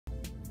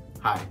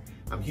Hi,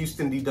 I'm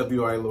Houston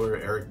DWI lawyer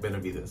Eric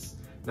Benavides.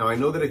 Now I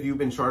know that if you've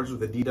been charged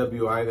with a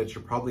DWI that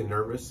you're probably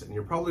nervous and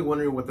you're probably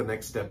wondering what the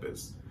next step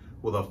is.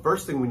 Well, the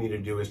first thing we need to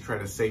do is try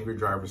to save your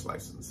driver's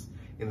license.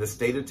 In the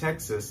state of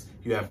Texas,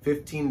 you have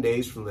 15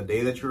 days from the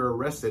day that you're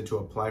arrested to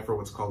apply for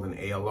what's called an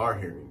ALR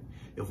hearing.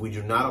 If we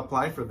do not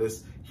apply for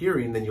this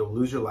hearing, then you'll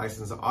lose your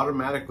license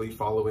automatically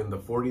following the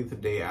 40th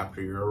day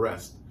after your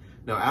arrest.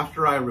 Now,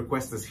 after I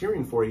request this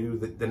hearing for you,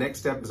 the next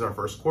step is our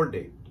first court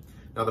date.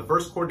 Now, the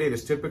first court date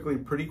is typically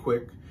pretty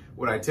quick.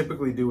 What I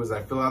typically do is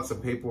I fill out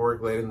some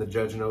paperwork letting the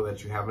judge know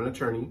that you have an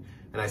attorney,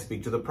 and I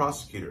speak to the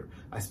prosecutor.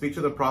 I speak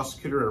to the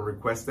prosecutor and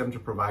request them to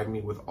provide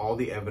me with all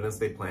the evidence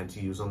they plan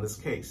to use on this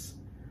case.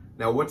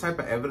 Now, what type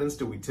of evidence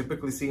do we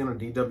typically see in a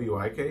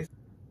DWI case?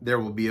 There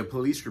will be a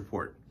police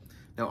report.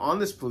 Now, on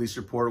this police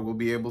report, we'll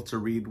be able to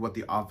read what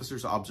the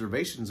officer's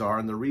observations are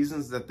and the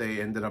reasons that they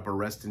ended up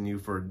arresting you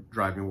for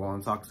driving while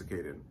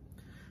intoxicated.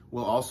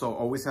 We'll also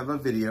always have a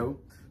video.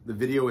 The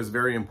video is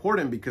very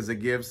important because it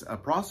gives a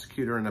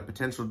prosecutor and a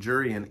potential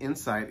jury an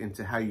insight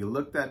into how you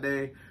looked that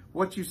day,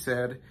 what you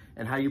said,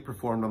 and how you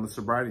performed on the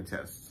sobriety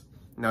tests.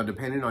 Now,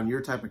 depending on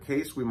your type of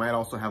case, we might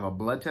also have a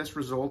blood test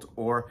result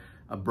or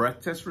a breath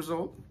test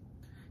result.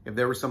 If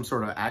there was some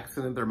sort of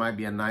accident, there might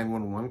be a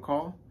 911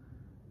 call.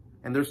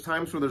 And there's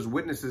times where there's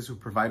witnesses who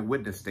provide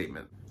witness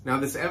statement. Now,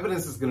 this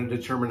evidence is going to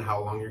determine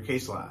how long your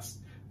case lasts.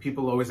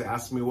 People always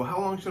ask me, well, how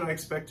long should I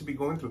expect to be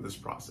going through this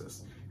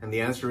process? And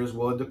the answer is,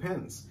 well, it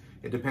depends.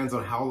 It depends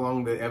on how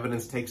long the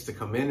evidence takes to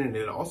come in, and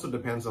it also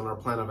depends on our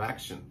plan of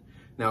action.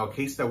 Now, a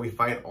case that we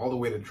fight all the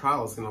way to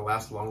trial is going to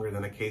last longer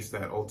than a case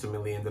that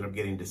ultimately ended up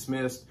getting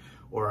dismissed,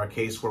 or a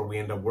case where we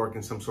end up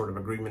working some sort of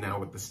agreement out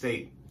with the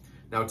state.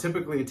 Now,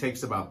 typically it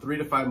takes about 3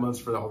 to 5 months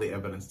for all the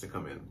evidence to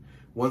come in.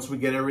 Once we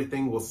get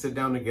everything, we'll sit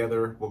down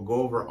together, we'll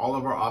go over all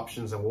of our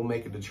options, and we'll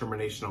make a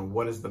determination on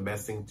what is the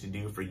best thing to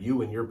do for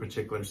you in your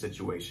particular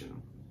situation.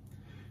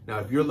 Now,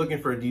 if you're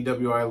looking for a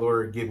DWI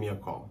lawyer, give me a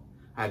call.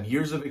 I have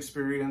years of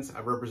experience,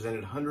 I've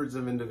represented hundreds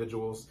of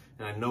individuals,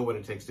 and I know what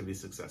it takes to be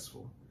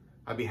successful.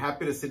 I'd be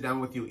happy to sit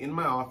down with you in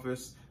my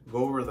office, go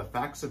over the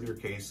facts of your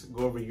case,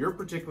 go over your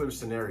particular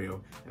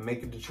scenario, and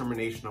make a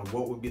determination on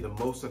what would be the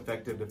most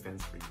effective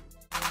defense for you.